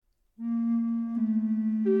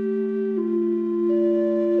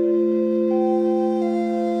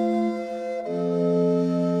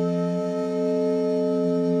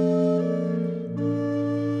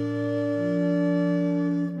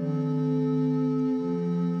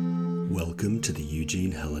Welcome to the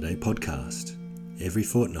Eugene Halliday podcast. Every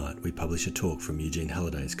fortnight we publish a talk from Eugene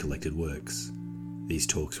Halliday's collected works. These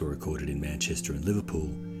talks were recorded in Manchester and Liverpool,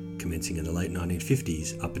 commencing in the late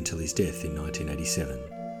 1950s up until his death in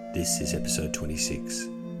 1987. This is episode 26,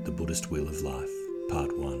 The Buddhist Wheel of Life,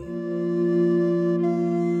 part 1.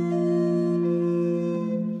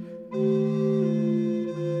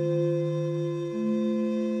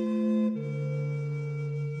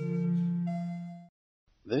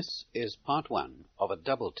 This is part 1 of a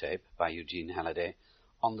double tape by Eugene Halliday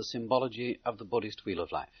on the symbology of the Buddhist Wheel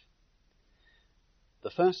of Life. The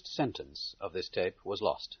first sentence of this tape was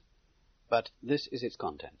lost, but this is its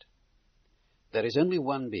content. There is only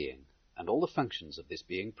one being, and all the functions of this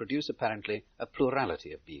being produce apparently a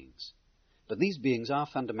plurality of beings. But these beings are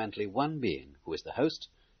fundamentally one being, who is the host,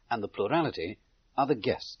 and the plurality are the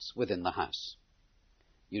guests within the house.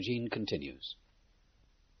 Eugene continues.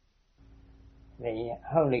 The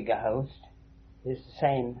Holy Ghost is the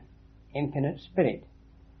same infinite spirit,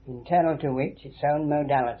 internal to which its own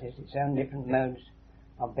modalities, its own different modes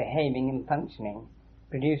of behaving and functioning,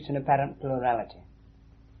 produce an apparent plurality.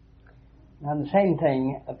 Now the same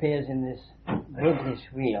thing appears in this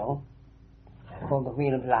Buddhist wheel, called the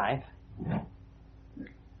Wheel of Life,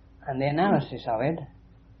 and the analysis of it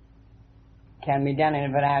can be done in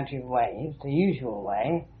a variety of ways. The usual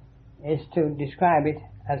way is to describe it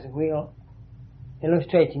as a wheel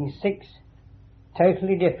illustrating 6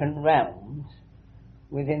 totally different realms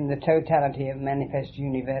within the totality of manifest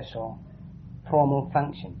universal formal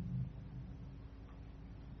function.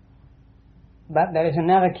 But there is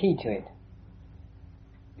another key to it.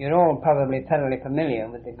 You're all probably thoroughly familiar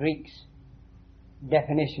with the Greeks'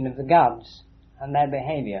 definition of the gods and their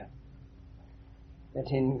behavior.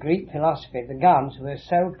 That in Greek philosophy the gods were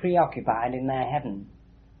so preoccupied in their heaven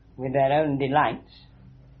with their own delights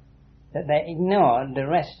that they ignored the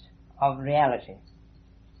rest of reality.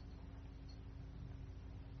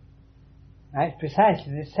 Now it's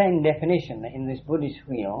precisely the same definition that in this Buddhist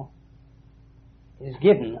wheel is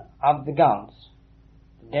given of the gods,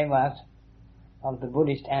 the devas of the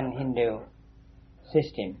Buddhist and Hindu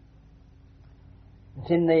system.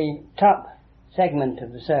 It's in the top segment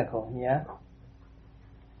of the circle here.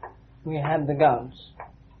 We have the gods.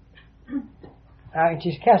 Now it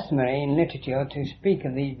is customary in literature to speak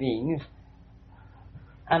of these beings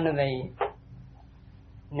under the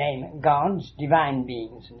name gods, divine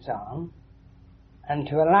beings and so on, and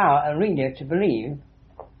to allow a reader to believe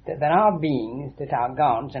that there are beings that are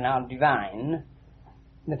gods and are divine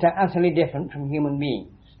that are utterly different from human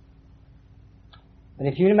beings. But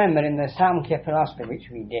if you remember in the Samkhya philosophy which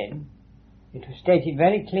we did, it was stated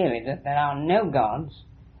very clearly that there are no gods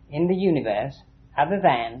in the universe other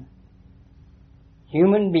than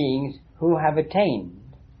human beings who have attained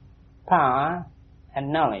power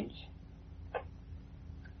and knowledge.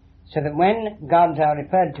 So that when gods are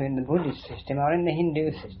referred to in the Buddhist system or in the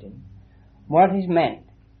Hindu system, what is meant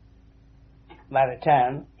by the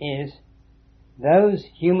term is those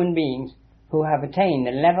human beings who have attained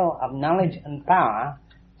a level of knowledge and power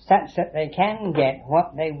such that they can get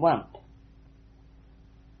what they want.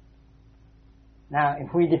 Now,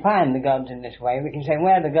 if we define the gods in this way, we can say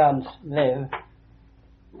where the gods live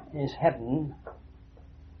is heaven,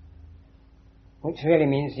 which really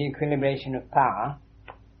means the equilibration of power,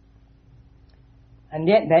 and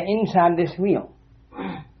yet they're inside this wheel.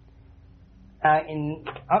 In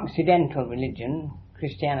Occidental religion,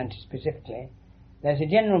 Christianity specifically, there's a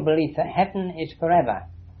general belief that heaven is forever,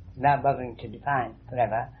 without bothering to define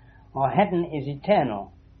forever, or heaven is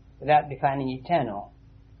eternal, without defining eternal.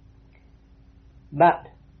 But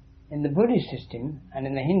in the Buddhist system and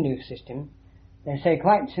in the Hindu system, they say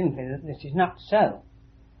quite simply that this is not so.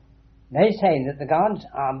 They say that the gods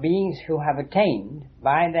are beings who have attained,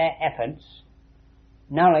 by their efforts,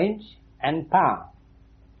 knowledge and power.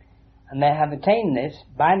 And they have attained this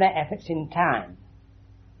by their efforts in time.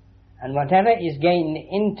 And whatever is gained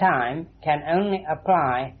in time can only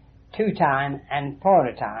apply to time and for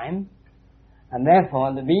a time. And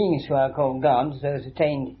therefore the beings who are called gods, those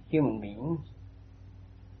attained human beings,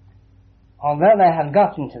 although they have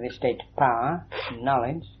gotten to this state of power and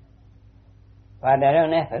knowledge by their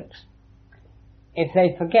own efforts, if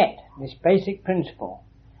they forget this basic principle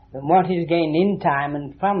that what is gained in time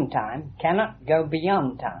and from time cannot go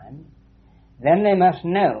beyond time, then they must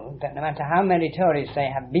know that no matter how meritorious they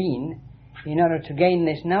have been, in order to gain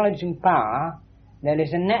this knowledge and power, there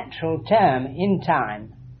is a natural term in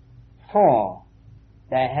time for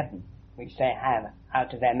their heaven, which they have,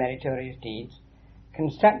 out of their meritorious deeds,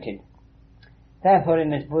 constructed. Therefore, in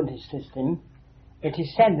this Buddhist system, it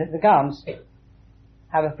is said that the gods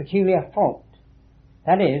have a peculiar fault.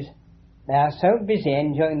 That is, They are so busy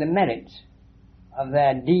enjoying the merits of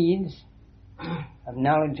their deeds of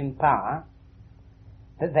knowledge and power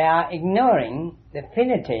that they are ignoring the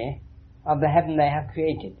finity of the heaven they have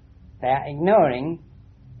created. They are ignoring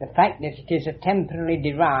the fact that it is a temporally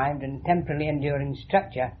derived and temporally enduring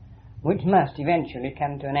structure which must eventually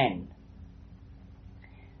come to an end.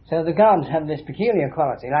 So the gods have this peculiar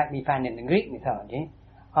quality, like we find in the Greek mythology,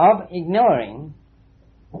 of ignoring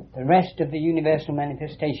the rest of the universal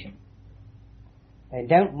manifestation. They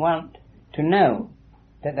don't want to know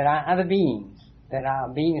that there are other beings. There are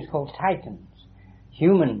beings called titans,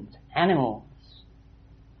 humans, animals,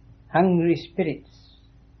 hungry spirits,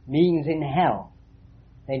 beings in hell.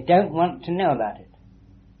 They don't want to know about it.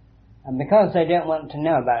 And because they don't want to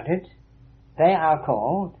know about it, they are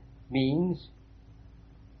called beings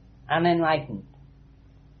unenlightened.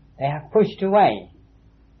 They have pushed away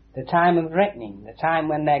the time of reckoning, the time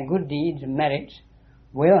when their good deeds and merits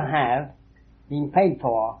will have been paid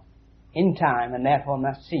for in time and therefore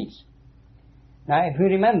must cease. Now, if we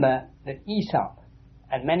remember that Aesop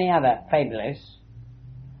and many other fabulous,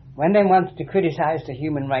 when they wanted to criticize the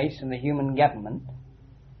human race and the human government,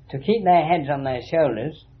 to keep their heads on their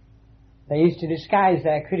shoulders, they used to disguise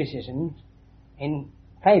their criticisms in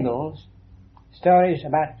fables, stories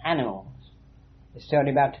about animals. The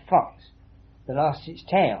story about a fox that lost its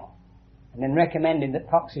tail, and then recommended that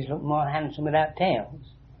foxes look more handsome without tails,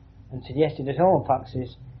 and suggested that all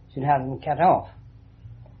foxes should have them cut off.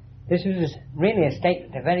 This was really a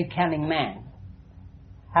statement of a very cunning man,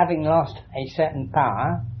 having lost a certain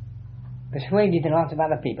power, persuaded a lot of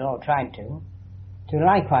other people, or tried to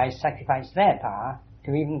likewise sacrifice their power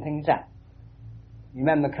to even things up.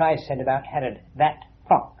 Remember Christ said about Herod, that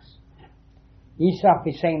fox. Aesop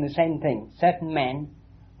is saying the same thing. Certain men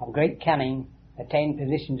of great cunning attain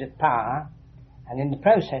positions of power, and in the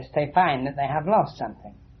process they find that they have lost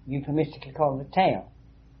something, euphemistically called the tail.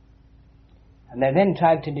 And they then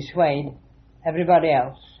try to dissuade everybody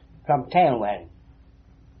else from tail wearing.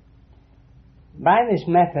 By this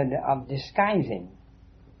method of disguising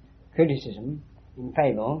criticism in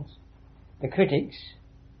fables, the critics,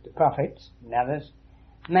 the prophets and others,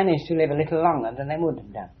 manage to live a little longer than they would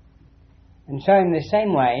have done. And so in the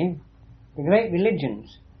same way, the great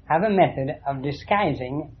religions have a method of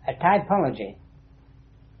disguising a typology,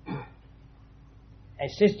 a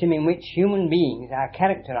system in which human beings are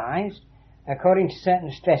characterized according to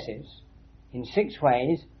certain stresses in 6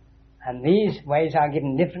 ways, and these ways are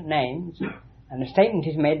given different names, and a statement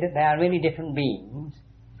is made that they are really different beings,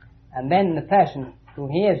 and then the person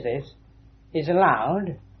who hears this is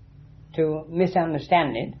allowed to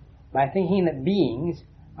misunderstand it by thinking that beings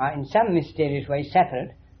are in some mysterious way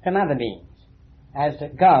separate from other beings, as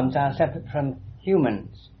that gods are separate from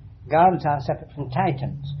humans, gods are separate from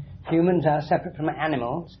titans, humans are separate from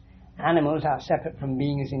animals, animals are separate from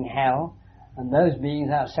beings in hell, and those beings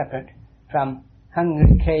are separate from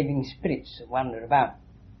hungry, craving spirits that wander about.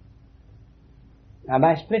 Now,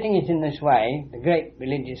 by splitting it in this way, the great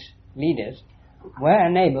religious leaders were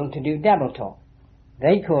enabled to do double talk.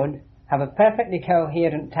 They could have a perfectly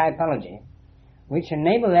coherent typology which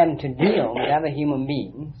enabled them to deal with other human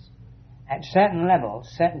beings at certain levels,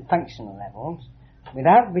 certain functional levels,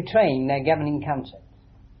 without betraying their governing concepts.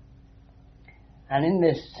 And in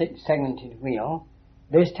this 6-segmented wheel,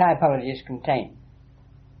 this typology is contained.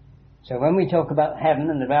 So when we talk about heaven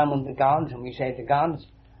and the realm of the gods, and we say the gods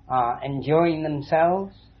are enjoying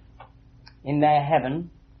themselves in their heaven,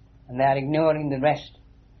 and they are ignoring the rest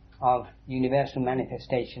of universal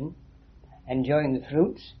manifestation, enjoying the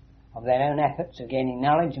fruits of their own efforts of gaining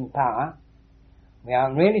knowledge and power, we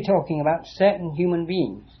are really talking about certain human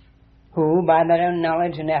beings who, by their own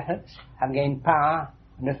knowledge and efforts, have gained power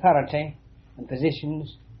and authority and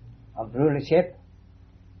positions of rulership.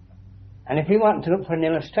 And if we want to look for an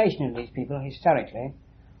illustration of these people historically,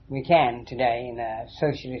 we can today in a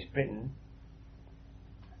socialist Britain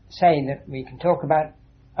say that we can talk about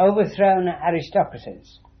overthrown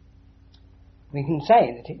aristocracies. We can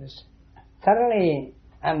say that it was thoroughly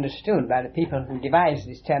understood by the people who devised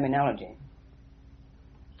this terminology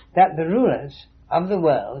that the rulers of the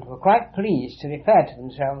world were quite pleased to refer to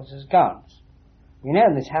themselves as gods. We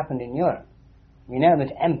know this happened in Europe. We know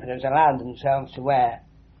that emperors allowed themselves to wear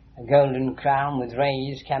a golden crown with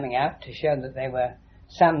rays coming out to show that they were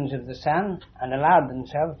sons of the sun, and allowed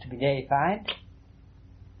themselves to be deified,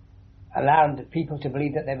 allowed the people to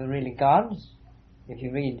believe that they were really gods. If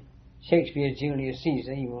you read Shakespeare's Julius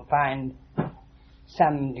Caesar, you will find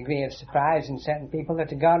some degree of surprise in certain people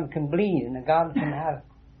that a god can bleed and a god can have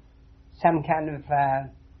some kind of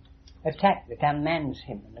attack that unmans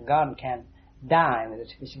him, and a god can die with a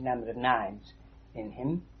sufficient number of knives in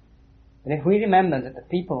him. But if we remember that the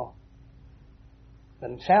people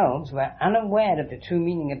themselves were unaware of the true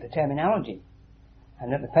meaning of the terminology,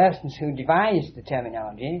 and that the persons who devised the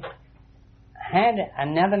terminology had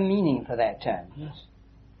another meaning for their terms,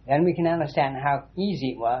 then we can understand how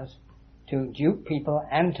easy it was to dupe people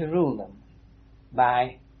and to rule them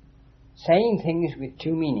by saying things with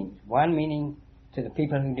two meanings. One meaning to the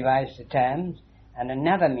people who devised the terms, and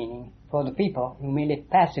another meaning for the people who merely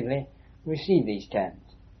passively receive these terms.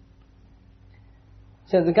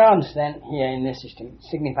 So the gods then here in this system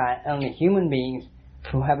signify only human beings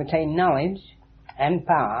who have attained knowledge and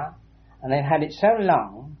power, and they've had it so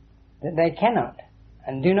long that they cannot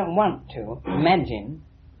and do not want to imagine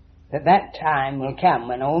that that time will come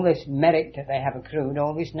when all this merit that they have accrued,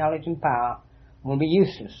 all this knowledge and power, will be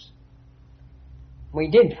useless. We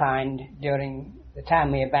did find during the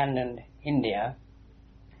time we abandoned India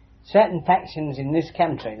certain factions in this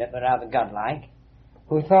country that were rather godlike,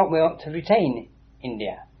 who thought we ought to retain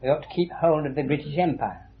India. We ought to keep hold of the British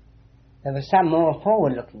Empire. There were some more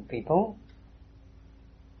forward-looking people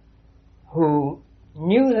who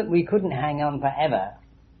knew that we couldn't hang on forever,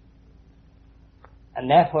 and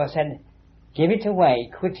therefore said, give it away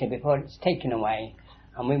quickly before it's taken away,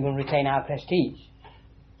 and we will retain our prestige.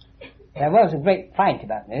 There was a great fight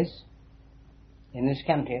about this in this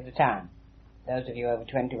country at the time. Those of you over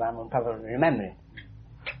 21 will probably remember it.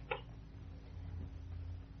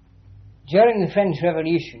 During the French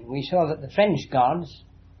Revolution, we saw that the French gods,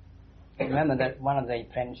 remember that one of the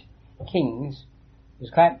French kings was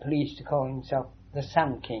quite pleased to call himself the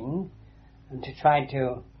Sun King, and to try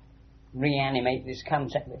to reanimate this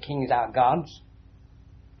concept that kings are gods.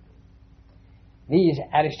 These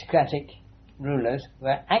aristocratic rulers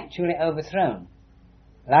were actually overthrown.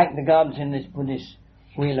 Like the gods in this Buddhist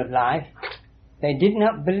wheel of life, they did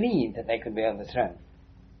not believe that they could be overthrown.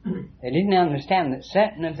 They didn't understand that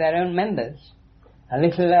certain of their own members, a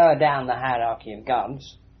little lower down the hierarchy of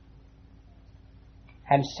gods,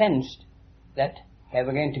 had sensed that they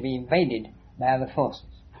were going to be invaded by other forces.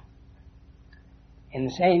 In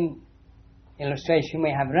the same illustration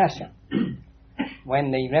we have Russia.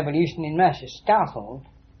 When the revolution in Russia startled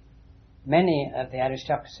many of the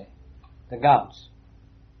aristocracy, the gods,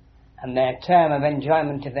 and their term of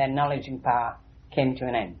enjoyment of their knowledge and power came to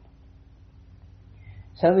an end.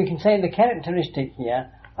 So we can say the characteristic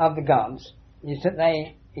here of the gods is that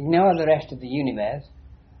they ignore the rest of the universe,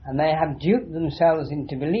 and they have duped themselves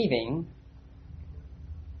into believing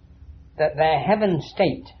that their heaven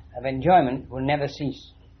state of enjoyment will never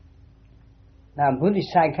cease. Now,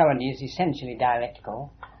 Buddhist psychology is essentially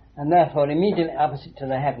dialectical, and therefore immediately opposite to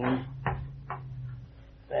the heaven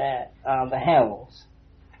there are the hells,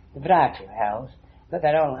 the variety of hells, but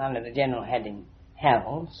they're all under the general heading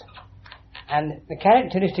hells. And the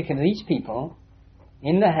characteristic of these people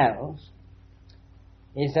in the hells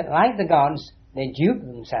is that, like the gods, they dupe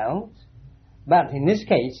themselves, but in this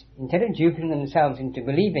case, instead of duping themselves into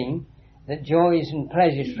believing that joys and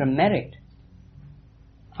pleasures from merit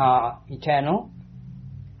are eternal,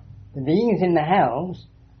 the beings in the hells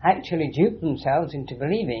actually dupe themselves into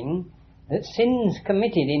believing that sins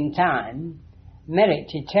committed in time merit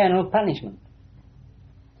eternal punishment.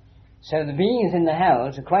 So the beings in the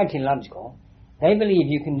hells are quite illogical. They believe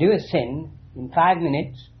you can do a sin in 5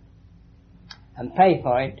 minutes and pay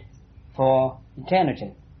for it for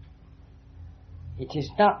eternity. It is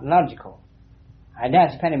not logical. I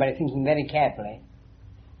doubt if anybody thinking very carefully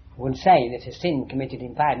would say that a sin committed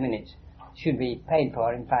in 5 minutes should be paid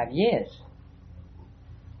for in 5 years.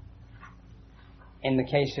 In the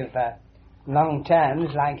case of long terms,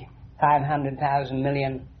 like 500,000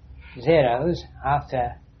 million zeros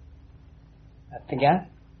after a figure,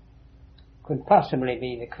 could possibly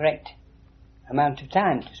be the correct amount of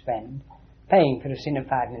time to spend paying for a sin of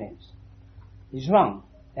 5 minutes. It's wrong.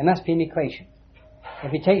 There must be an equation.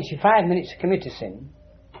 If it takes you 5 minutes to commit a sin,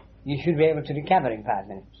 you should be able to recover in 5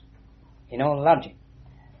 minutes, in all logic.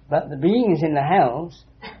 But the beings in the hells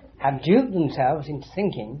have duped themselves into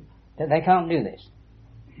thinking that they can't do this.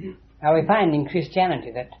 Now we find in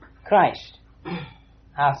Christianity that Christ,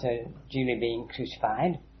 after duly being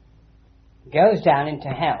crucified, goes down into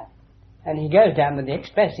hell. And he goes down with the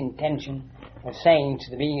express intention of saying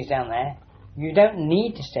to the beings down there, you don't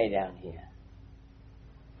need to stay down here.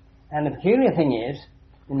 And the peculiar thing is,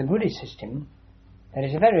 in the Buddhist system, there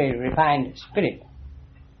is a very refined spirit.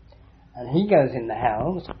 And he goes in the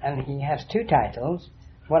hells, and he has 2 titles,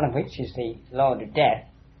 one of which is the Lord of Death,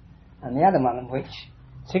 and the other one of which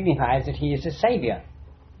signifies that he is a saviour.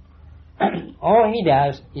 All he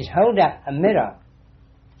does is hold up a mirror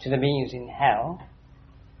to the beings in hell,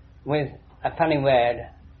 with a funny word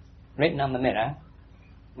written on the mirror,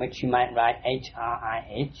 which you might write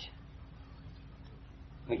H-R-I-H,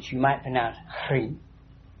 which you might pronounce Hri,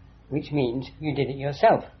 which means you did it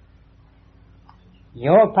yourself.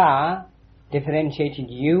 Your power differentiated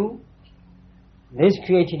you. This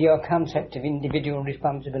created your concept of individual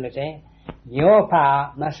responsibility. Your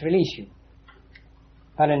power must release you.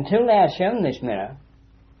 But until they are shown this mirror,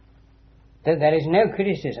 that there is no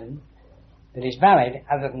criticism that is valid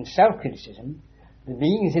other than self-criticism, the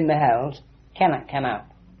beings in the hells cannot come out.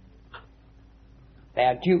 They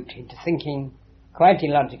are duped into thinking quite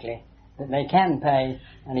illogically that they can pay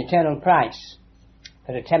an eternal price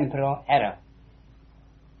for a temporal error.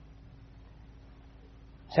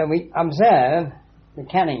 So we observe the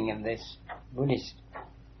cunning of this Buddhist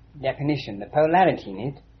definition, the polarity in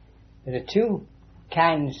it. There are two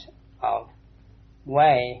kinds of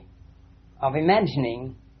way of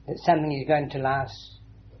imagining that something is going to last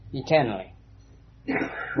eternally.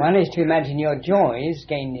 One is to imagine your joys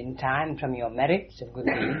gained in time from your merits of good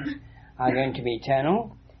deeds are going to be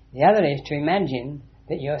eternal. The other is to imagine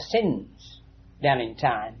that your sins done in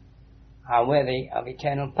time are worthy of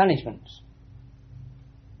eternal punishments.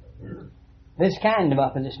 This kind of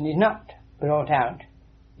opposition is not brought out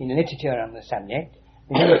in literature on the subject,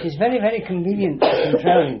 because it is very, very convenient for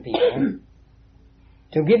controlling people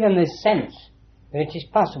to give them this sense that it is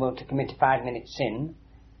possible to commit a 5-minute sin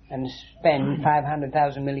and spend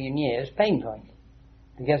 500,000 million years paying for it,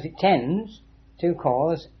 because it tends to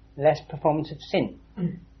cause less performance of sin.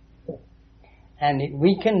 And it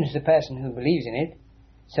weakens the person who believes in it,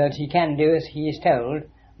 so that he can do as he is told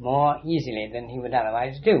more easily than he would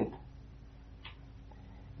otherwise do.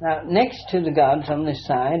 Now, next to the gods on this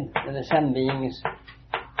side, there are some beings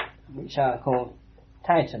which are called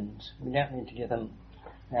Titans. We don't need to give them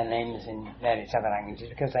their names in various other languages,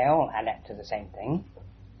 because they all add up to the same thing.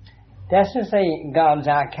 Just as the gods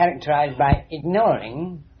are characterized by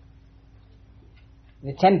ignoring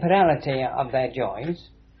the temporality of their joys,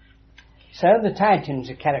 so the Titans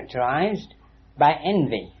are characterized by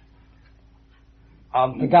envy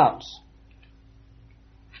of the gods.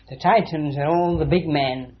 The Titans are all the big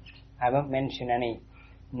men. I won't mention any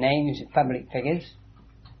names of public figures.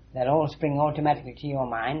 They'll all spring automatically to your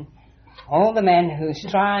mind. All the men who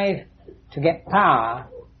strive to get power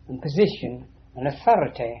and position and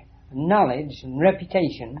authority and knowledge and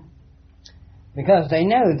reputation, because they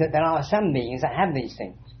know that there are some beings that have these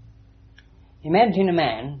things. Imagine a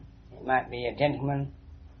man, it might be a gentleman,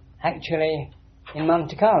 actually in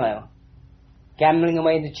Monte Carlo, gambling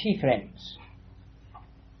away the chief rents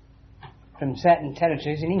from certain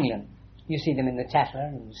territories in England. You see them in the Tatler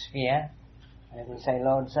and the Sphere, and it will say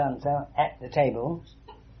Lord so-and-so at the tables.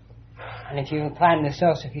 And if you find the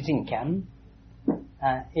source of his income,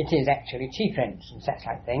 it is actually chief rents and such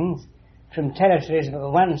like things from territories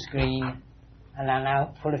of one screen and are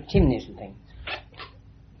now full of chimneys and things.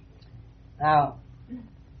 Now,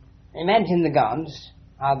 imagine the gods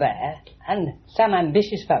are there, and some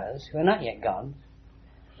ambitious fellows who are not yet gods,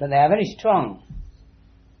 but they are very strong.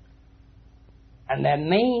 And their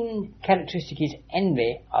main characteristic is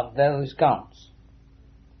envy of those gods.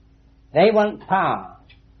 They want power.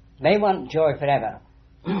 They want joy forever.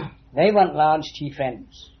 They want large chief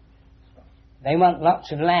rents. They want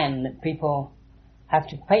lots of land that people have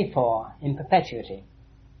to pay for in perpetuity.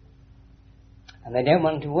 And they don't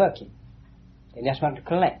want to work it. They just want to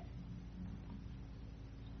collect.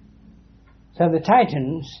 So the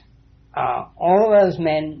Titans are all those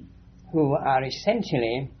men who are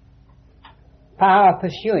essentially power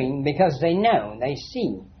pursuing, because they know, they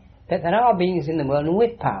see that there are beings in the world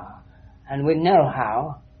with power and with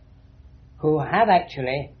know-how who have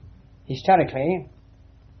actually, historically,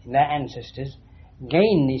 in their ancestors,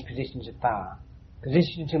 gained these positions of power,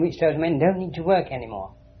 positions in which those men don't need to work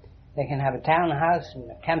anymore. They can have a townhouse and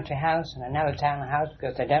a country house and another townhouse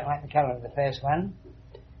because they don't like the colour of the first one,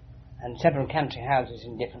 and several country houses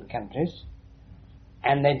in different countries,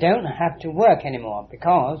 and they don't have to work anymore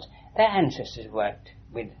because their ancestors worked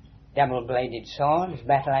with double-bladed swords,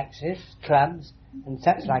 battle axes, clubs, and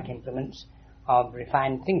such like implements of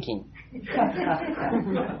refined thinking.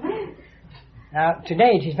 Now,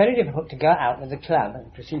 today it is very difficult to go out with a club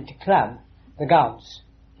and proceed to club the gods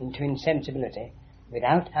into insensibility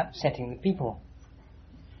without upsetting the people.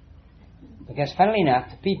 Because, funnily enough,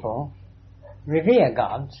 the people revere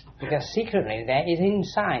gods because secretly there is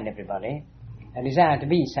inside everybody a desire to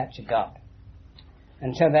be such a god.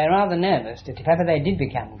 And so they're rather nervous that if ever they did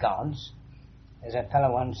become gods, as a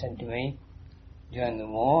fellow once said to me during the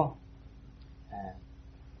war, an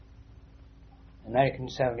American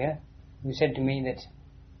soldier, who said to me that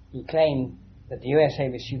he claimed that the USA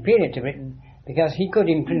was superior to Britain because he could,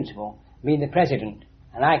 in principle, be the president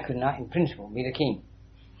and I could not, in principle, be the king.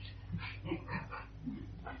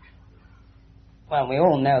 Well, we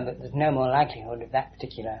all know that there's no more likelihood of that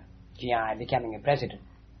particular GI becoming a president.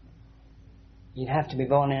 You'd have to be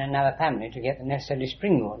born in another family to get the necessary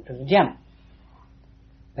springboard to the jump.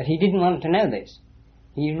 But he didn't want to know this.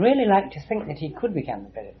 He really liked to think that he could become the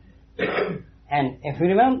president. And if we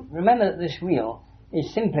remember that this wheel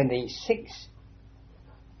is simply the six-part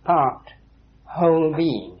whole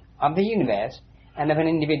being of the universe and of an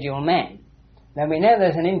individual man, then we know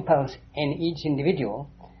there's an impulse in each individual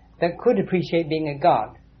that could appreciate being a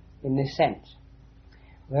god in this sense.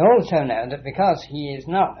 We also know that because he is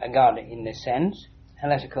not a god in this sense,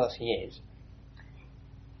 unless of course he is,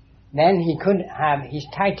 then he could have his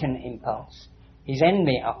Titan impulse, his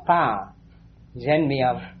envy of power, his envy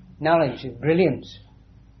of knowledge, of brilliance.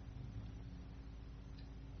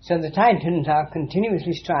 So the Titans are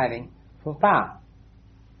continuously striving for power.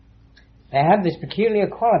 They have this peculiar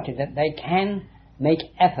quality that they can make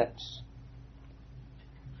efforts.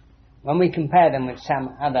 When we compare them with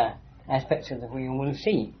some other aspects of the wheel, we'll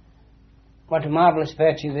see what a marvellous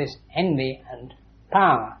virtue this envy and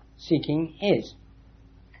power seeking is.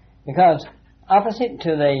 Because opposite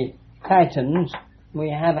to the Titans, we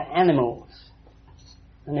have animals.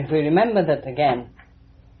 And if we remember that again,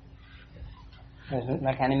 those look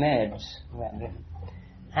like animals,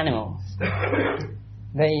 animals.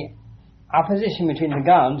 The opposition between the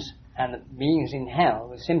gods and the beings in hell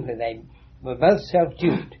was simply they were both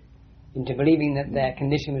self-duped into believing that their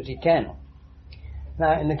condition was eternal.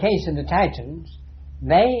 Now, in the case of the Titans,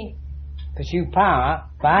 they pursue power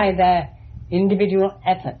by their individual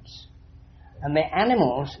efforts, and the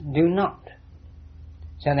animals do not.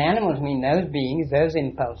 So the animals mean those beings, those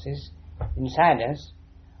impulses inside us,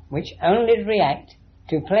 which only react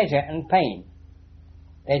to pleasure and pain.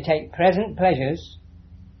 They take present pleasures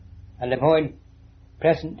and avoid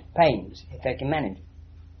present pains, if they can manage it.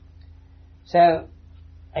 So,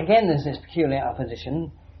 again, there's this peculiar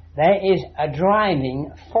opposition. There is a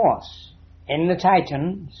driving force in the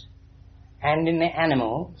Titans and in the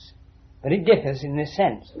animals, but it differs in this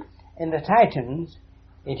sense. In the Titans,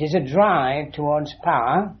 it is a drive towards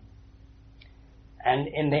power, and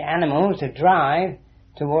in the animals, a drive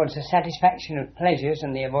towards the satisfaction of pleasures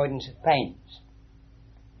and the avoidance of pains.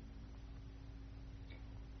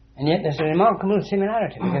 And yet there's a remarkable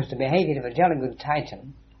similarity, because the behaviour of a jolly good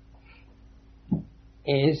Titan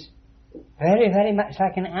is very, very much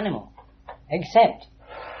like an animal, except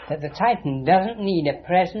that the Titan doesn't need a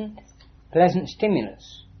present pleasant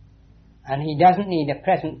stimulus, and he doesn't need a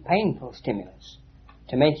present painful stimulus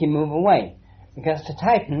to make him move away, because the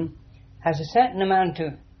Titan has a certain amount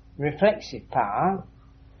of reflexive power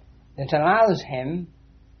that allows him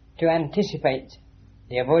to anticipate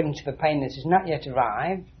the avoidance of a pain that has not yet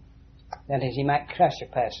arrived. That is, he might crush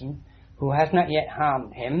a person who has not yet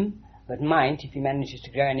harmed him, but might if he manages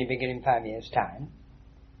to grow any bigger in 5 years' time.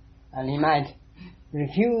 And he might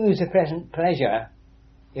refuse a present pleasure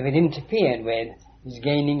if it interfered with his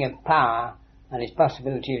gaining of power and his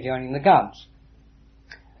possibility of joining the gods.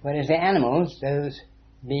 Whereas the animals, those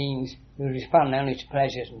beings who respond only to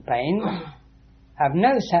pleasures and pains, have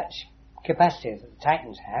no such capacity as the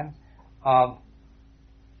Titans have of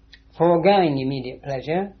foregoing immediate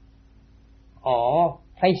pleasure or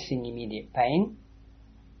facing immediate pain.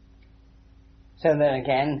 So that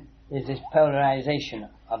again is this polarization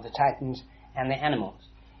of the Titans and the animals.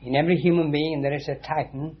 In every human being there is a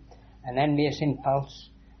Titan, an envious impulse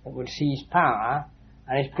that would seize power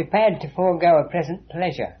and is prepared to forego a present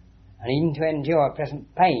pleasure and even to endure a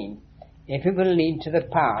present pain if it will lead to the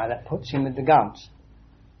power that puts him with the gods.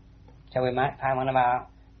 So we might find one of our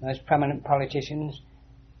most prominent politicians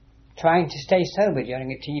trying to stay sober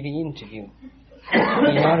during a TV interview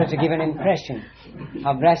in order to give an impression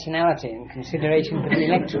of rationality and consideration for the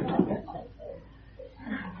electorate.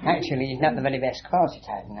 Actually, he's not the very best quality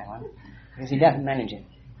type in that one, because he doesn't manage it.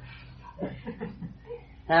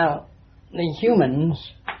 Now, the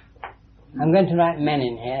humans, I'm going to write men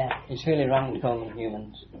in here. It's really wrong to call them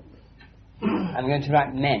humans. I'm going to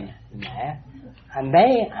write men in there, and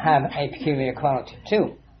they have a peculiar quality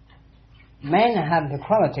too. Men have the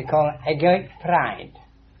quality called egoic pride.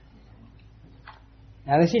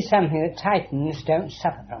 Now this is something that Titans don't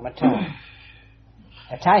suffer from at all.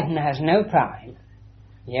 A Titan has no pride.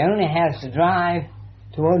 He only has the drive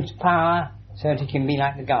towards power so that he can be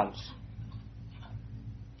like the gods.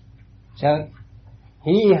 So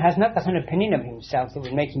he has not got an opinion of himself that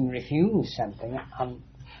would make him refuse something on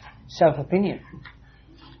self-opinion.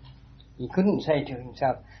 He couldn't say to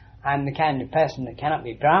himself, I'm the kind of person that cannot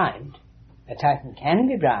be bribed. A Titan can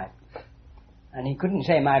be bribed. And he couldn't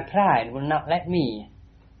say, my pride will not let me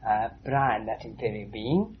bribe that inferior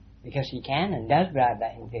being, because he can and does bribe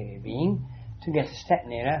that inferior being to get a step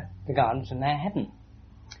nearer the gods and their heaven.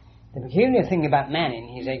 The peculiar thing about man in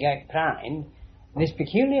his egoic pride, this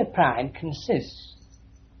peculiar pride consists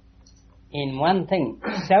in one thing,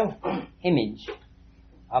 self-image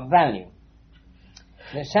of value.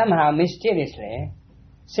 That somehow, mysteriously,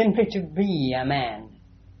 simply to be a man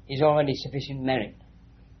is already sufficient merit.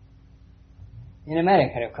 In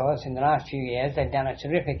America, of course, in the last few years, they've done a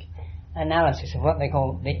terrific analysis of what they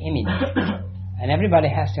call the image. And everybody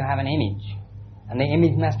has to have an image. And the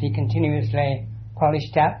image must be continuously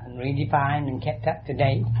polished up and redefined and kept up to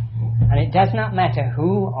date. And it does not matter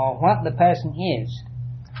who or what the person is,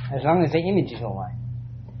 as long as the image is all right.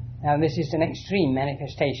 Now, this is an extreme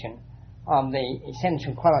manifestation of the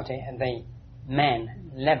essential quality of the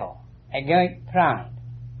man level, egoic pride.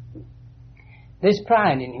 This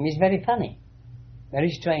pride in him is very funny, very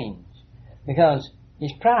strange, because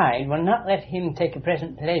his pride will not let him take a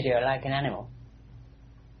present pleasure like an animal.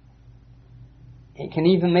 It can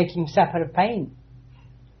even make him suffer pain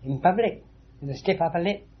in public with a stiff upper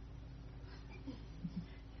lip,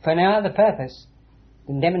 for no other purpose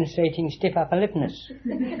than demonstrating stiff upper lipness.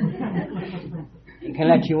 It can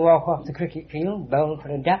let you walk off the cricket field, bowl for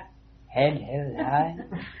a duck, head held high.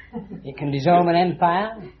 It can dissolve an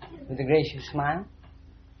empire with a gracious smile,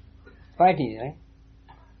 quite easily.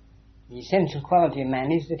 The essential quality of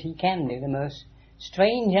man is that he can do the most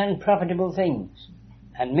strange, unprofitable things,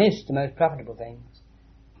 and miss the most profitable things,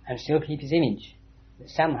 and still keep his image, that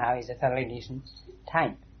somehow he's a thoroughly decent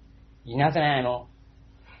type. He's not an animal.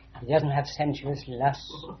 He doesn't have sensuous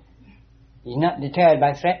lusts. He's not deterred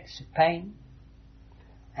by threats of pain.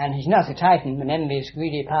 And he's not a titan, an envious,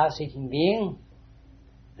 greedy, power-seeking being.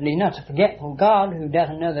 And he's not a forgetful God who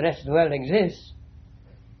doesn't know the rest of the world exists.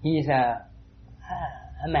 He's a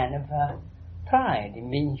man of pride in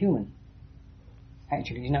being human.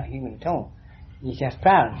 Actually, he's not human at all. He's just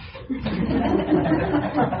proud.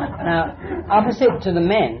 Now, opposite to the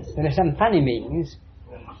men, there are some funny beings.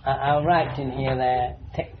 I'll write in here their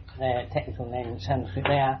technical name in Sanskrit.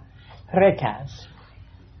 They are pretas.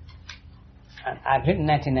 I've written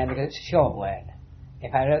that in there because it's a short word.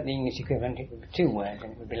 If I wrote the English equivalent, it would be 2 words,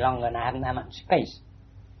 and it would be longer, and I haven't that much space.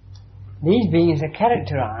 These beings are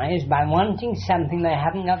characterized by wanting something they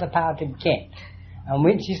haven't got the power to get, and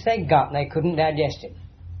which, if they got, they couldn't digest it.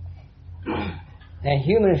 They're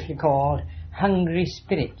humorously called hungry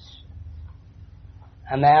spirits.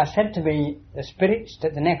 And they are said to be the spirits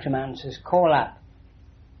that the necromancers call up.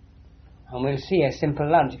 And we'll see a simple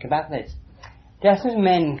logic about this. Just as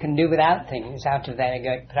men can do without things out of their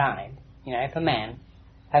egoic pride, if a man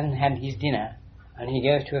hasn't had his dinner and he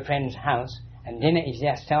goes to a friend's house and dinner is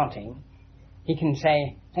just starting, he can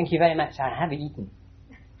say, "Thank you very much, I have eaten."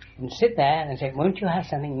 And sit there and say, "Won't you have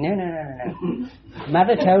something?" No.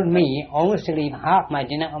 Mother told me always to leave half my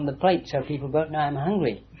dinner on the plate so people won't know I'm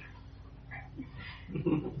hungry.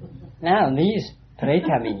 Now, these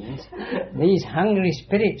preta beings, these hungry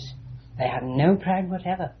spirits, they have no pride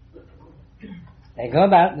whatever. They go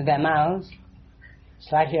about with their mouths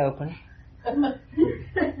slightly open.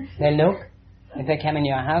 They look. If they come in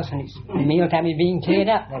your house and it's mealtime is being cleared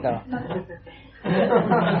up, they go.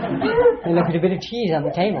 They look at a bit of cheese on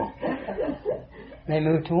the table. They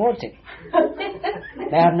move towards it.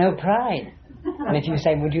 They have no pride. And if you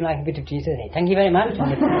say, "Would you like a bit of cheese?" they say, "Thank you very much."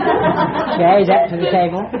 And the chair is up to the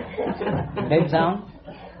table, lids on,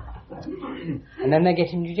 and then they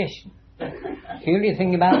get indigestion. The peculiar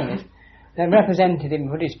thing about them is they're represented in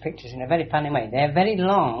Buddhist pictures in a very funny way. They're very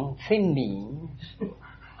long, thin beings,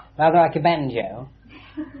 rather like a banjo,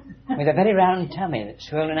 with a very round tummy that's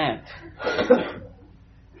swollen out.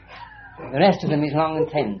 The rest of them is long and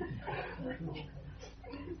thin.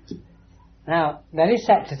 Now, there is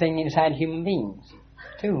such a thing inside human beings,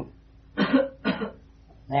 too.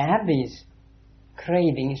 They have these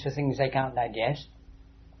cravings for things they can't digest.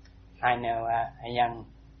 I know a young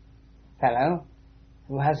fellow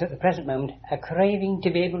who has at the present moment a craving to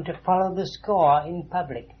be able to follow the score in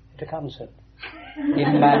public at a concert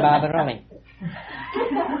given by Barbaroli.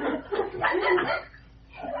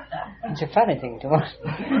 It's a funny thing to watch.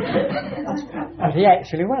 But he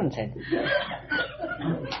actually wants it.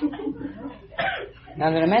 Now,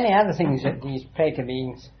 there are many other things that these preta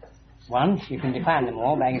beings want. You can define them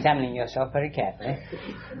all by examining yourself very carefully.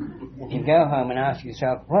 If you go home and ask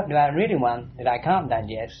yourself, what do I really want that I can't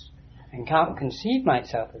digest and can't conceive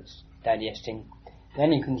myself as digesting,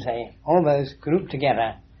 then you can say all those grouped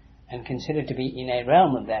together and considered to be in a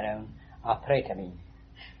realm of their own are preta beings.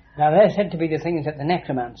 Now, they're said to be the things that the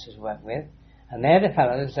necromancers work with, and they're the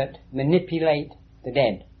fellows that manipulate the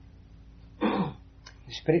dead.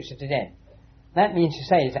 the spirits of the dead. That means to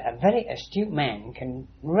say that a very astute man can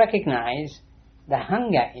recognize the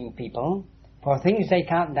hunger in people for things they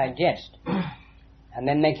can't digest, and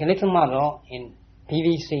then make a little model in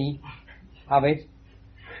PVC of it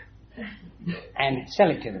and sell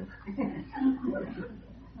it to them.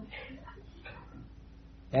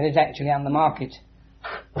 There is actually on the market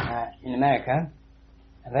in America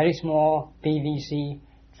a very small PVC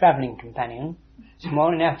travelling companion,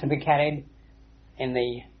 small enough to be carried in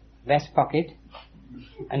the vest pocket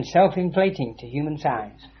and self-inflating to human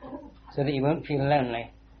size, so that you won't feel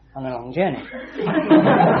lonely on a long journey.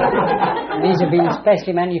 These have been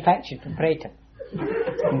specially manufactured for praetor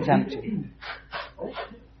consumption.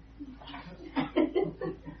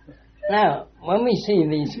 Now, when we see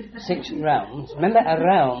these 6 realms, remember a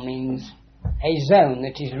realm means a zone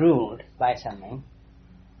that is ruled by something,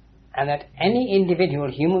 and that any individual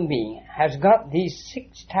human being has got these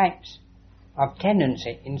 6 types of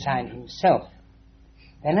tendency inside himself.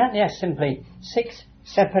 They're not just simply 6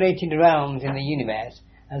 separated realms in the universe,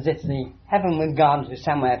 as if the heaven with gods was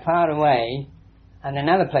somewhere far away, and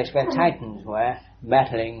another place where titans were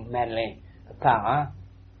battling madly for power,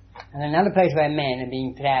 and another place where men are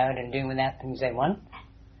being proud and doing without things they want,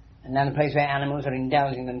 another place where animals are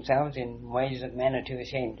indulging themselves in ways that men are too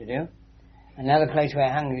ashamed to do, another place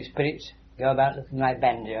where hungry spirits go about looking like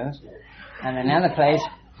banjos, and another place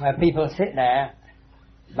where people sit there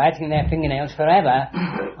biting their fingernails forever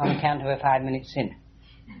on account of a 5-minute sin.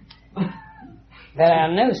 There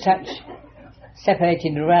are no such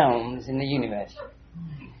separated realms in the universe.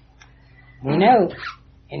 We know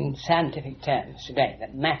in scientific terms today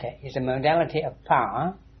that matter is a modality of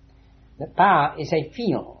power, that power is a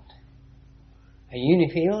field, a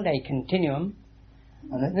unifield, a continuum,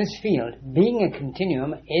 and that this field, being a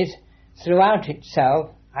continuum, is throughout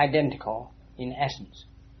itself identical in essence.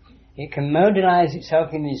 It can modalize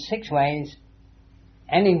itself in these 6 ways,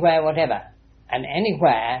 anywhere, whatever, and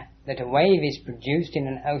anywhere that a wave is produced in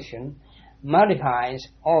an ocean modifies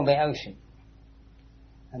all the ocean.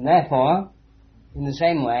 And therefore, in the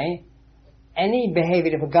same way, any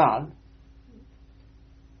behavior of a god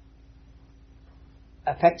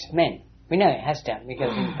affects men. We know it has done,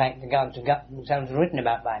 because in fact the gods have got themselves written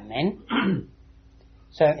about by men.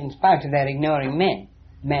 So in spite of their ignoring men,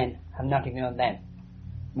 men have not ignored them.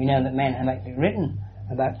 We know that men have actually written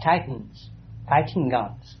about titans, fighting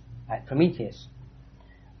gods, like Prometheus.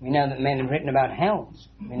 We know that men have written about hells.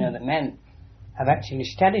 We know that men have actually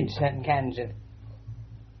studied certain kinds of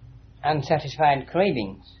unsatisfied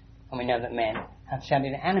cravings. And we know that men have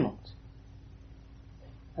studied animals.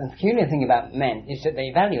 And the peculiar thing about men is that they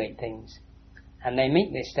evaluate things, and they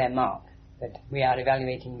make this their mark, that we are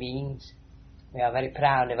evaluating beings. We are very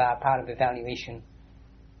proud of our power of evaluation,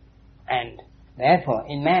 and therefore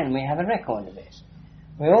in man we have a record of this.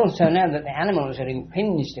 We also know that the animals are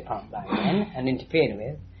impinged upon by men and interfered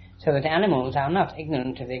with, so that animals are not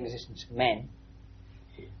ignorant of the existence of men.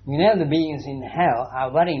 We know the beings in hell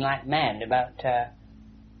are worrying like mad about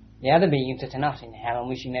the other beings that are not in hell and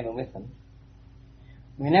wishing they were with them.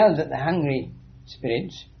 We know that the hungry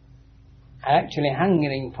spirits are actually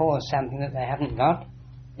hungering for something that they haven't got,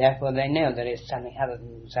 therefore they know there is something other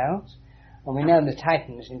than themselves. And we know the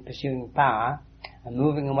titans, in pursuing power and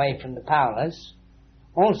moving away from the powerless,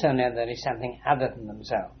 also know there is something other than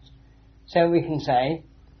themselves. So we can say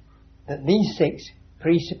that these 6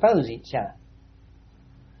 presuppose each other.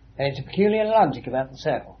 There is a peculiar logic about the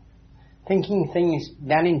circle. Thinking things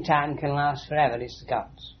done in time can last forever is the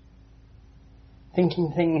gods.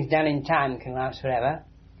 Thinking things done in time can last forever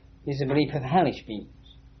is the belief of hellish beings.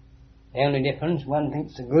 The only difference, one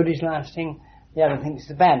thinks the good is lasting, the other thinks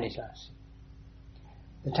the bad is lasting.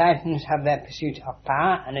 The titans have their pursuit of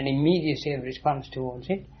power and an immediacy of response towards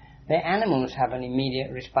it. The animals have an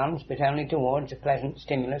immediate response, but only towards a pleasant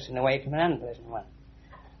stimulus and away from an unpleasant one.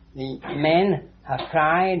 The men have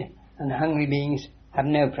pride, and the hungry beings have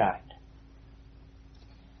no pride.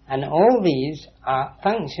 And all these are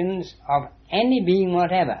functions of any being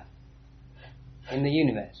whatever in the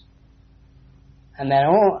universe. And they're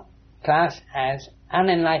all classed as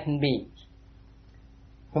unenlightened beings,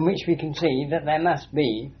 from which we can see that there must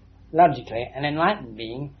be, logically, an enlightened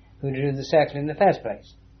being who drew the circle in the first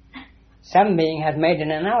place. Some being has made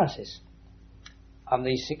an analysis of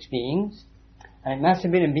these 6 beings, and it must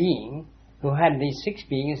have been a being who had these 6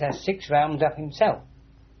 beings as 6 realms of himself,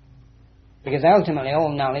 because ultimately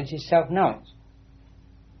all knowledge is self-knowledge.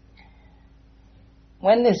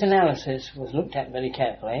 When this analysis was looked at very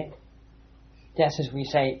carefully, just as we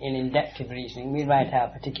say in inductive reasoning, we write our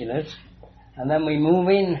particulars, and then we move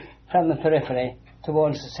in from the periphery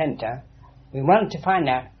towards the centre. We want to find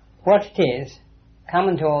out what it is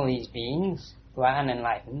common to all these beings who are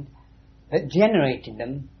unenlightened that generated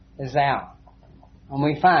them as they are. And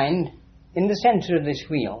we find in the centre of this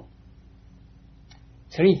wheel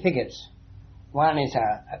 3 figures. One is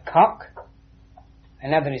a cock,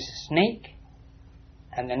 another is a snake,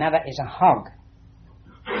 and another is a hog.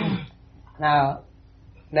 Now,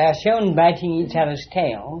 they are shown biting each other's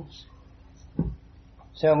tails,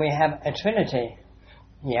 so we have a trinity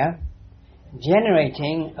here,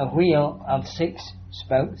 generating a wheel of 6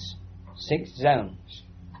 spokes, 6 zones.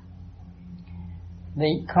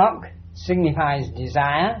 The cock signifies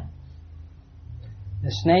desire,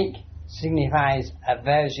 the snake signifies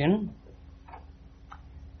aversion,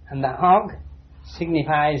 and the hog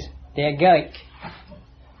signifies the egoic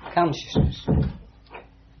consciousness.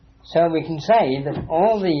 So we can say that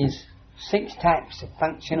all these 6 types of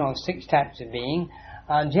function or 6 types of being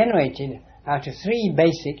are generated out of 3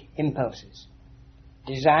 basic impulses: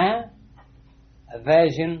 desire,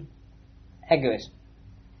 aversion, egoism.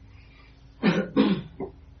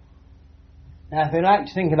 Now, if we like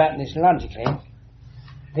to think about this logically,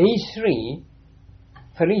 these 3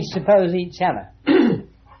 presuppose each other.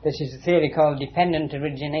 This is a theory called dependent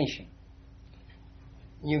origination.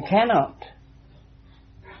 You cannot,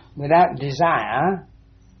 without desire,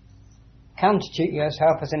 constitute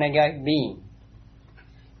yourself as an egoic being.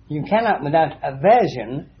 You cannot, without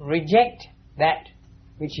aversion, reject that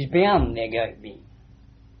which is beyond the egoic being.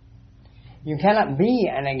 You cannot be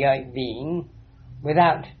an egoic being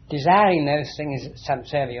without desiring those things that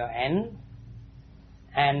subserve your end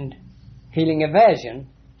and feeling aversion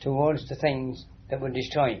towards the things that would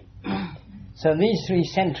destroy you. So these 3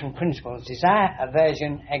 central principles, desire,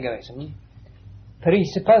 aversion, egoism,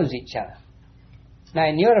 presuppose each other. Now,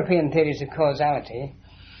 in European theories of causality,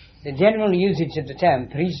 the general usage of the term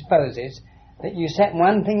presupposes that you set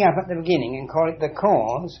one thing up at the beginning and call it the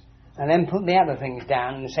cause, and then put the other things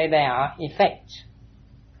down and say they are effects.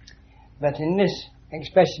 But in this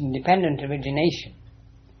expression, dependent origination,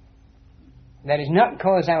 there is not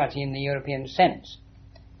causality in the European sense.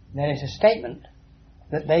 There is a statement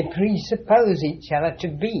that they presuppose each other to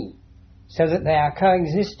be, so that they are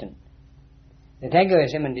coexistent. That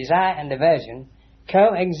egoism and desire and aversion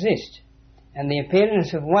coexist, and the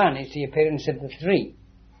appearance of one is the appearance of the 3.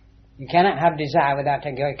 You cannot have desire without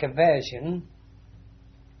egoic aversion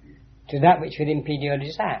to that which would impede your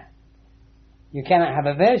desire. You cannot have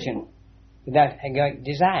aversion without egoic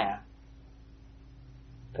desire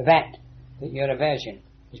for that your aversion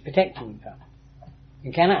is protecting you from.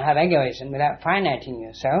 You cannot have egoism without finiting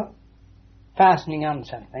yourself, fastening on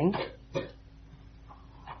something.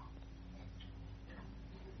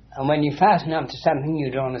 And when you fasten onto something, you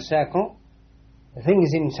draw in a circle. The things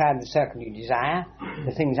inside the circle you desire,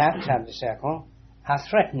 the things outside the circle are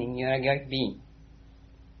threatening your egoic being.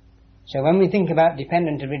 So when we think about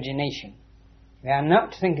dependent origination, we are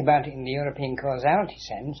not to think about it in the European causality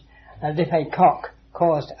sense as if a cock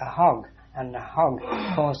caused a hog and a hog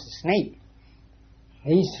caused a snake.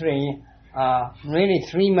 These 3 are really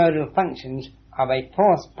 3 modal functions of a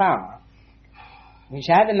 4th power, which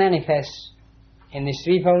either manifests in this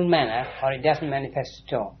threefold manner or it doesn't manifest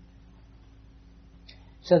at all.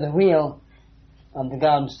 So the wheel of the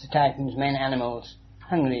gods, the Titans, men, animals,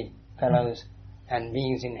 hungry fellows, and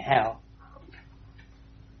beings in hell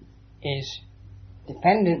is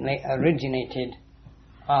dependently originated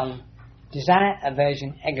on desire,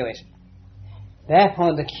 aversion, egoism.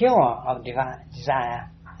 Therefore, the cure of desire,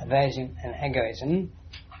 aversion, and egoism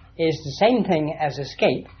is the same thing as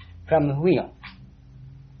escape from the wheel.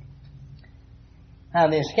 Now,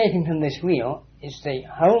 the escaping from this wheel is the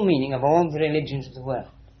whole meaning of all the religions of the world.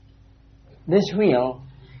 This wheel,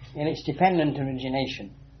 in its dependent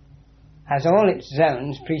origination, has all its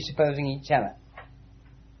zones presupposing each other.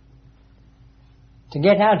 To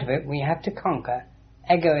get out of it, we have to conquer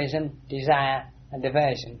egoism, desire, and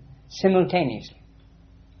aversion simultaneously.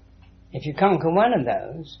 If you conquer one of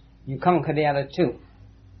those, you conquer the other 2.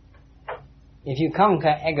 If you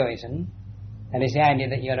conquer egoism, that is the idea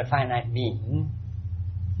that you're a finite being,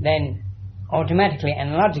 then automatically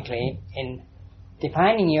and logically, in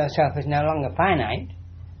defining yourself as no longer finite,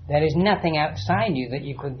 there is nothing outside you that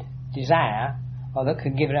you could desire or that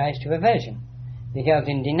could give rise to aversion. Because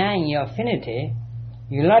in denying your finity,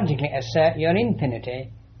 you logically assert your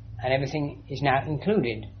infinity, and everything is now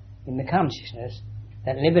included in the consciousness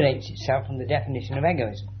that liberates itself from the definition of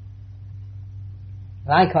egoism.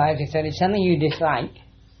 Likewise, if there is something you dislike,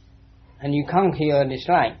 and you conquer your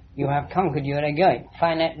dislike, you have conquered your egoic,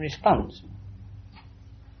 finite response.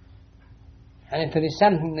 And if there is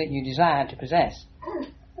something that you desire to possess,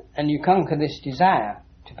 and you conquer this desire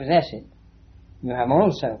to possess it, you have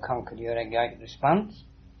also conquered your egoic response,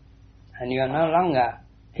 and you are no longer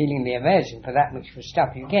feeling the aversion for that which will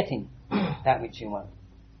stop you getting that which you want.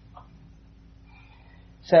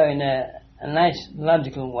 So in a nice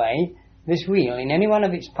logical way, this wheel, in any one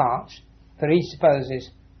of its parts, presupposes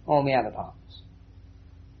all the other parts.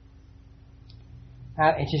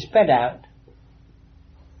 Now it is spread out,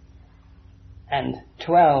 and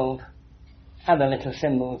 12 other little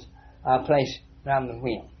symbols are placed round the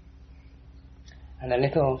wheel. And a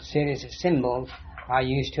little series of symbols are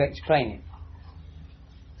used to explain it.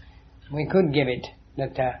 We could give it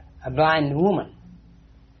that a blind woman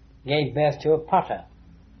gave birth to a potter,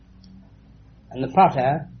 and the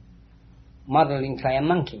potter modelled in clay a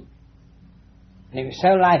monkey, and it was so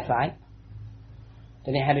lifelike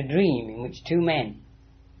that it had a dream in which two men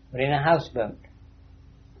were in a houseboat,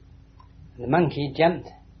 and the monkey jumped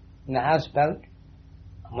in the houseboat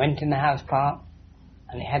and went in the house part,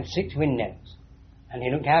 and it had 6 windows, and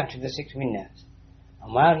he looked out of the 6 windows,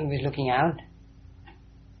 and while he was looking out,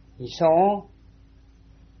 he saw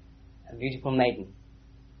a beautiful maiden,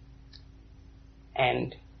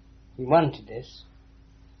 and he wanted this,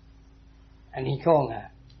 and he called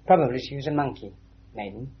her. Probably she was a monkey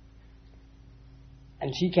maiden,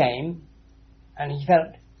 and she came, and he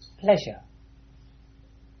felt pleasure,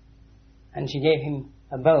 and she gave him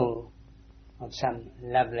a bowl of some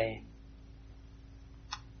lovely,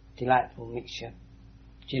 delightful mixture,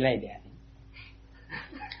 jalebi, I think.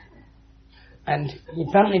 And he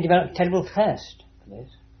promptly developed a terrible thirst for this.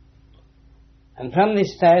 And from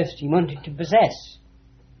this thirst he wanted to possess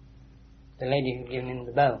the lady who had given him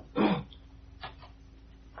the bowl.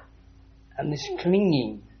 And this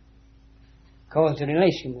clinging caused a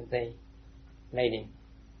relation with the lady.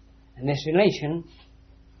 And this relation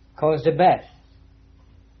caused a birth.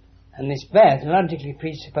 And this birth logically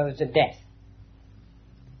presupposed a death.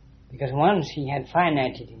 Because once he had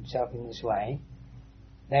finited himself in this way,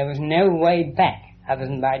 there was no way back other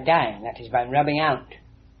than by dying, that is, by rubbing out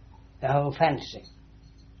the whole fantasy.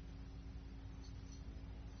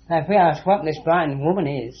 Now if we ask what this blind woman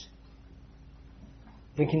is,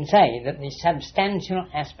 we can say that the substantial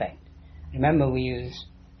aspect, remember we use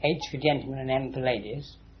H for gentlemen and M for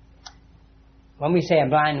ladies, when we say a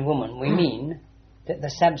blind woman, we mean that the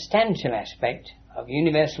substantial aspect of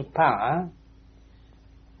universal power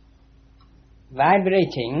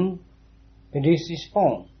vibrating produces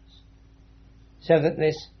forms, so that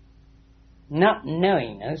this not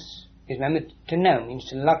knowingness, because remember to know means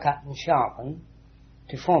to lock up and sharpen,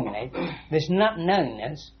 to formulate, this not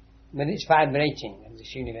knowingness with its vibrating of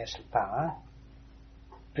this universal power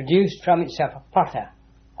produced from itself a potter,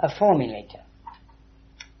 a formulator,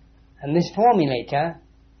 and this formulator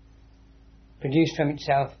produced from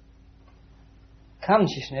itself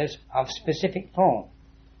consciousness of specific form.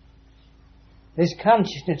 This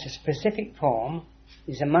consciousness of specific form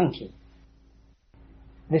is a monkey.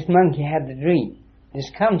 This monkey had the dream. This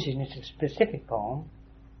consciousness of specific form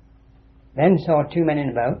then saw 2 men in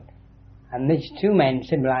a boat, and these 2 men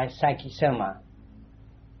symbolized Psyche Soma,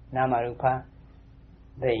 Namarupa,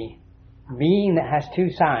 the being that has 2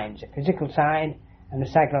 sides, a physical side and a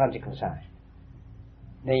psychological side.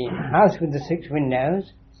 The house with the 6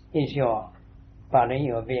 windows is your body,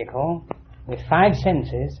 your vehicle, with 5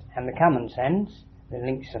 senses and the common sense that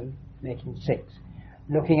links them, making 6.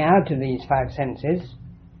 Looking out of these 5 senses,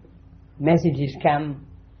 messages come,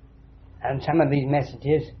 and some of these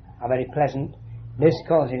messages are very pleasant. This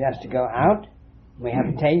causes us to go out, we have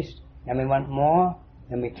a taste, then we want more,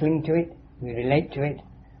 then we cling to it, we relate to it,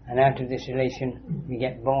 and out of this relation we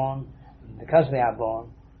get born, and because we are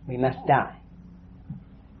born, we must die.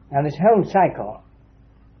 Now this whole cycle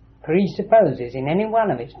presupposes in any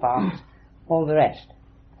one of its parts all the rest.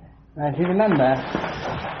 Now if you remember,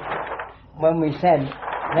 when we said,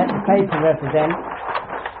 let the paper represent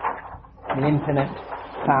the infinite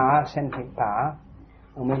power, centric power,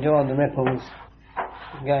 and we draw the ripples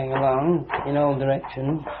going along in all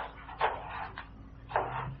directions,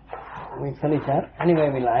 we fill it up any way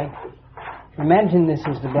we like. Imagine this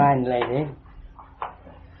is the blind lady.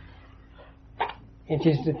 It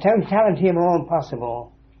is the totality of all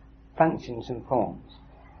possible functions and forms.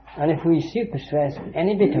 And if we superstress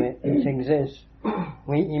any bit of it which exists,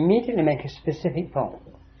 we immediately make a specific form.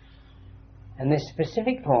 And this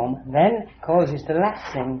specific form then causes the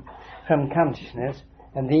lapsing from consciousness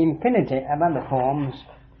of the infinity of other forms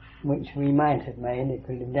which we might have made if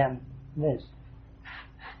we had done this.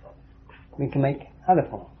 We can make other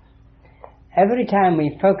forms. Every time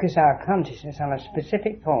we focus our consciousness on a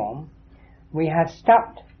specific form, we have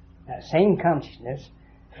stopped that same consciousness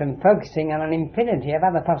from focusing on an infinity of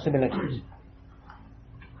other possibilities.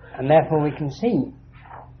 And therefore we can see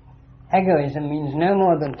egoism means no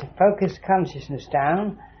more than to focus consciousness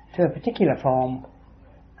down to a particular form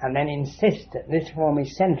and then insist that this form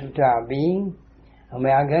is central to our being and we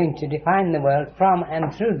are going to define the world from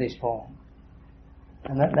and through this form,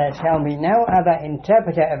 and that there shall be no other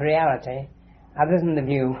interpreter of reality other than the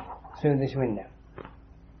view through this window.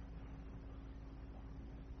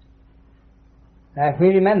 Now, if we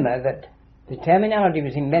remember that the terminology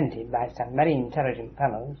was invented by some very intelligent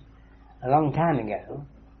fellows a long time ago,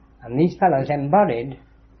 and these fellows embodied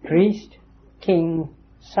priest, king,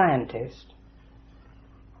 scientist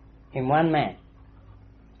in one man.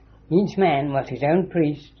 Each man was his own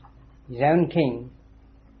priest, his own king,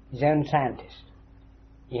 his own scientist.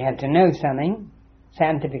 He had to know something,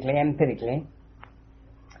 scientifically, empirically.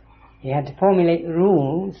 He had to formulate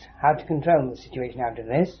rules how to control the situation out of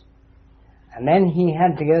this, and then he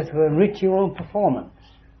had to go through a ritual performance.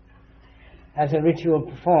 As a ritual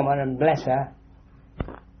performer and blesser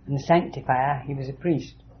and sanctifier, he was a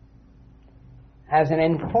priest. As an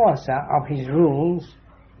enforcer of his rules,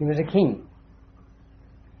 he was a king.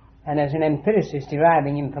 And as an empiricist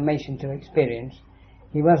deriving information to experience,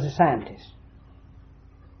 he was a scientist.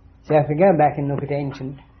 So if we go back and look at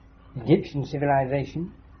ancient Egyptian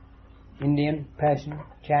civilization, Indian, Persian,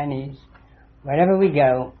 Chinese, wherever we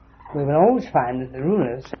go, we will always find that the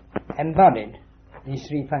rulers embodied these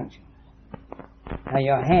three functions. Now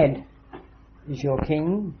your head is your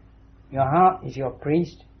king, your heart is your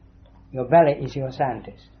priest, your belly is your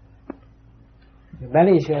scientist. Your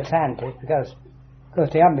belly is your scientist because, of course,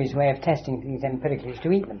 the obvious way of testing things empirically is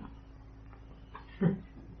to eat them.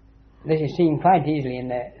 This is seen quite easily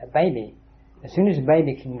in a baby. As soon as a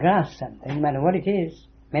baby can grasp something, no matter what it is,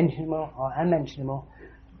 mentionable or unmentionable,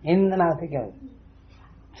 in the mouth it goes.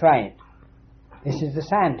 Try it. This is the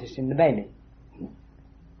scientist in the baby.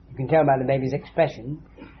 You can tell by the baby's expression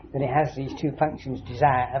that it has these two functions,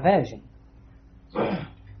 desire, aversion.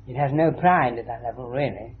 It has no pride at that level,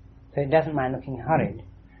 really, so it doesn't mind looking horrid.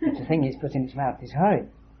 If the thing it's put in its mouth is horrid.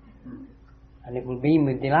 And it will beam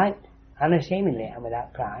with delight, unashamedly and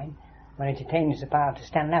without pride, when it attains the power to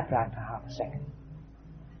stand upright for half a second.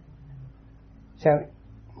 So,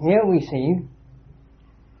 here we see,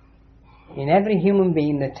 in every human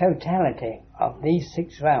being, the totality of these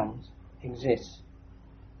six realms exists.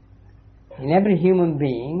 In every human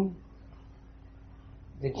being,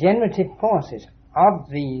 the generative forces of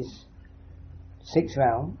these six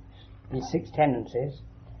realms, these six tendencies,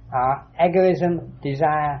 are egoism,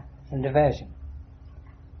 desire, and aversion.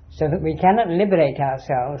 So that we cannot liberate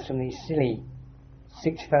ourselves from these silly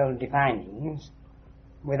sixfold definings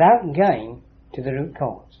without going to the root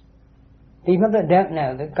cause. People that don't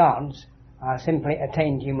know that gods are simply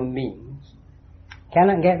attained human beings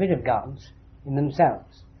cannot get rid of gods in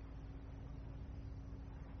themselves,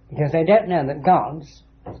 because they don't know that gods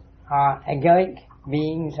are egoic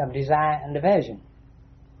beings of desire and aversion.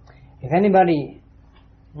 If anybody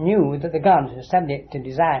knew that the gods are subject to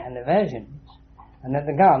desire and aversions, and that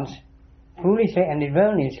the gods foolishly and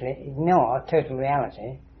erroneously ignore total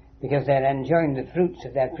reality because they're enjoying the fruits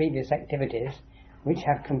of their previous activities which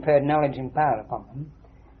have conferred knowledge and power upon them,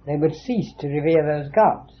 they would cease to revere those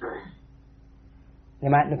gods. They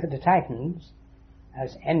might look at the Titans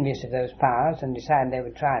as envious of those powers and decide they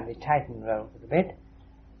would try the Titan role for a bit,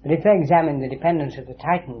 but if they examine the dependence of the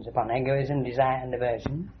Titans upon egoism, desire and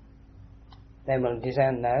aversion, they will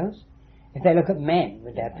disown those. If they look at men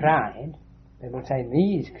with their pride, they will say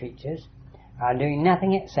these creatures are doing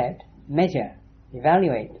nothing except measure,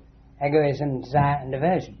 evaluate egoism, desire and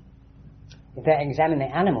aversion. If they examine the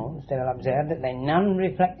animals, they will observe that they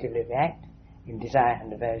non-reflectively react in desire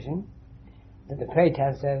and aversion, that the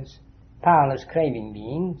predators, those powerless craving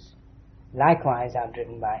beings, likewise are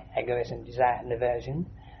driven by egoism, desire and aversion,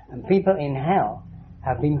 and people in hell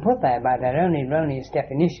have been put there by their own erroneous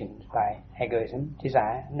definitions by egoism,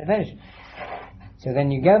 desire and aversion. So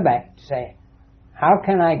then you go back to say, how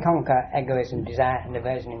can I conquer egoism, desire and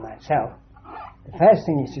aversion in myself? The first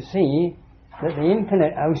thing is to see that the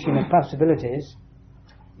infinite ocean of possibilities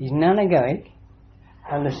is non-egoic,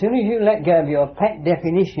 and as soon as you let go of your pet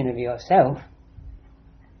definition of yourself,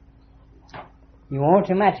 you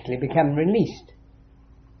automatically become released.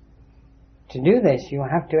 To do this, you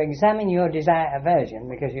have to examine your desire aversion,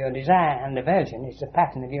 because your desire and aversion is the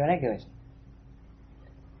pattern of your egoism.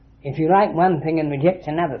 If you like one thing and reject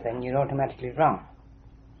another thing, you're automatically wrong.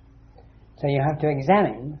 So you have to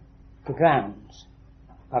examine the grounds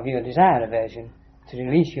of your desire aversion to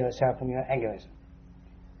release yourself from your egoism.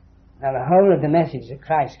 Now the whole of the message that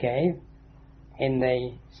Christ gave in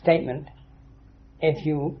the statement, if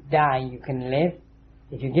you die you can live,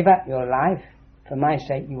 if you give up your life for my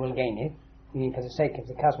sake you will gain it, meaning for the sake of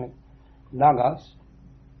the cosmic logos,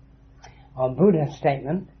 or Buddha's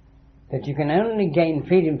statement that you can only gain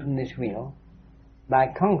freedom from this wheel by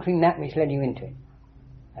conquering that which led you into it.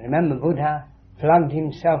 And remember, Buddha flogged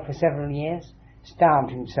himself for several years,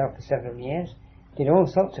 starved himself for several years, did all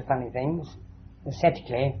sorts of funny things,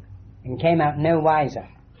 ascetically, and came out no wiser.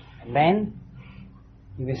 And then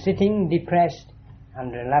he was sitting depressed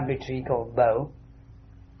under a lovely tree called Bo,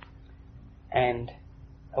 and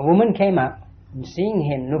a woman came up and, seeing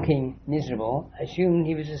him looking miserable, assumed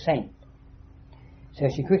he was a saint. So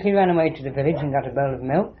she quickly ran away to the village and got a bowl of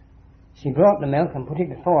milk. She brought the milk and put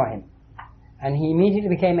it before him, and he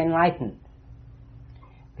immediately became enlightened,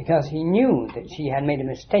 because he knew that she had made a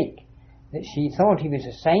mistake, that she thought he was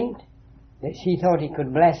a saint, that she thought he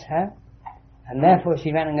could bless her, and therefore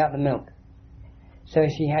she ran and got the milk. So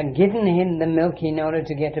she had given him the milk in order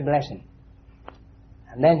to get a blessing.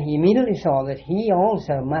 And then he immediately saw that he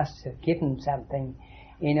also must have given something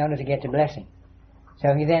in order to get a blessing.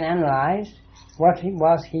 So he then analysed what it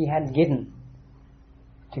was he had given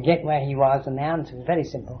to get where he was, and the answer was very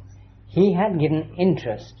simple. He had given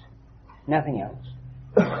interest, nothing else.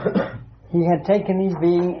 He had taken his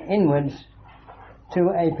being inwards to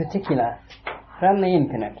a particular, from the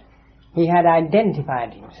infinite. He had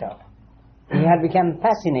identified himself. He had become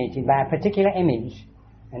fascinated by a particular image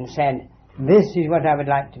and said, this is what I would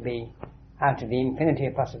like to be out of the infinity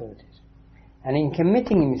of possibilities. And in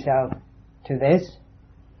committing himself to this,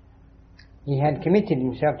 he had committed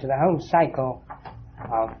himself to the whole cycle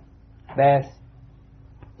of birth,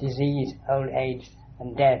 disease, old age,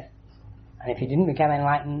 and death. And if he didn't become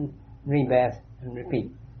enlightened, rebirth and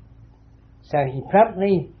repeat. So he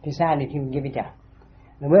promptly decided he would give it up.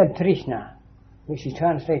 The word Trishna, which is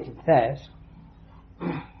translated thirst,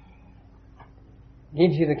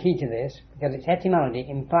 gives you the key to this, because its etymology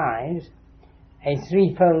implies a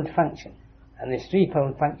threefold function. And this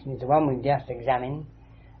threefold function is the one we've just examined,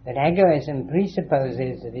 that egoism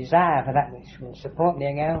presupposes the desire for that which will support the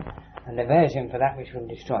ego and aversion for that which will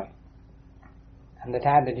destroy it. And that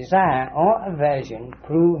either desire or aversion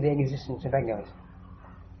prove the existence of egoism.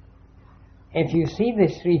 If you see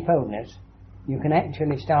this threefoldness, you can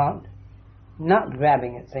actually start not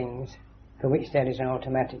grabbing at things for which there is an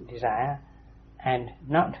automatic desire, and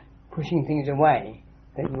not pushing things away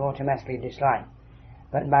that you automatically dislike,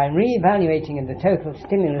 but by re-evaluating the total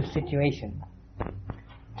stimulus situation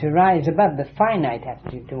to rise above the finite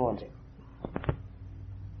attitude towards it.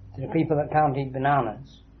 To the people that can't eat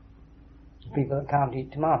bananas, to people that can't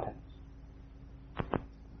eat tomatoes,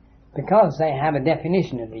 because they have a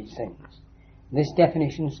definition of these things. This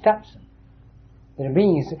definition stops them. There are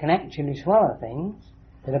beings that can actually swallow things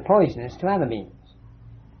that are poisonous to other beings.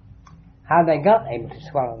 How they got able to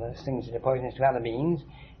swallow those things that are poisonous to other beings,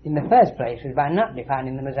 in the first place, was by not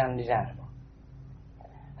defining them as undesirable.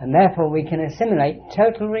 And therefore we can assimilate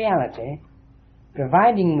total reality,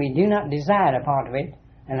 providing we do not desire a part of it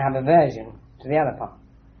and have aversion to the other part.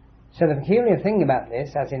 So the peculiar thing about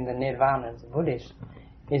this, as in the nirvana of the Buddhists,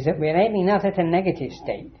 is that we're aiming not at a negative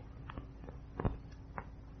state.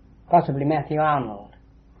 Possibly Matthew Arnold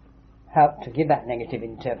helped to give that negative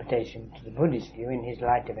interpretation to the Buddhist view in his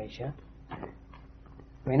Light of Asia.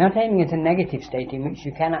 We're not aiming at a negative state in which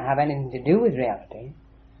you cannot have anything to do with reality,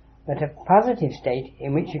 but a positive state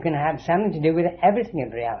in which you can have something to do with everything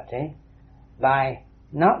of reality by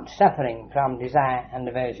not suffering from desire and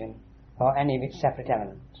aversion or any of its separate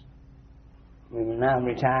elements. We will now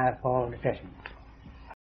retire for refreshment.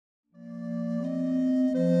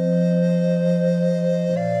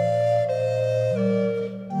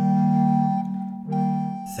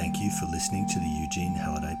 Thank you for listening to the Eugene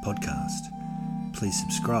Halliday podcast. Please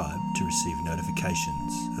subscribe to receive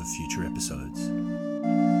notifications of future episodes.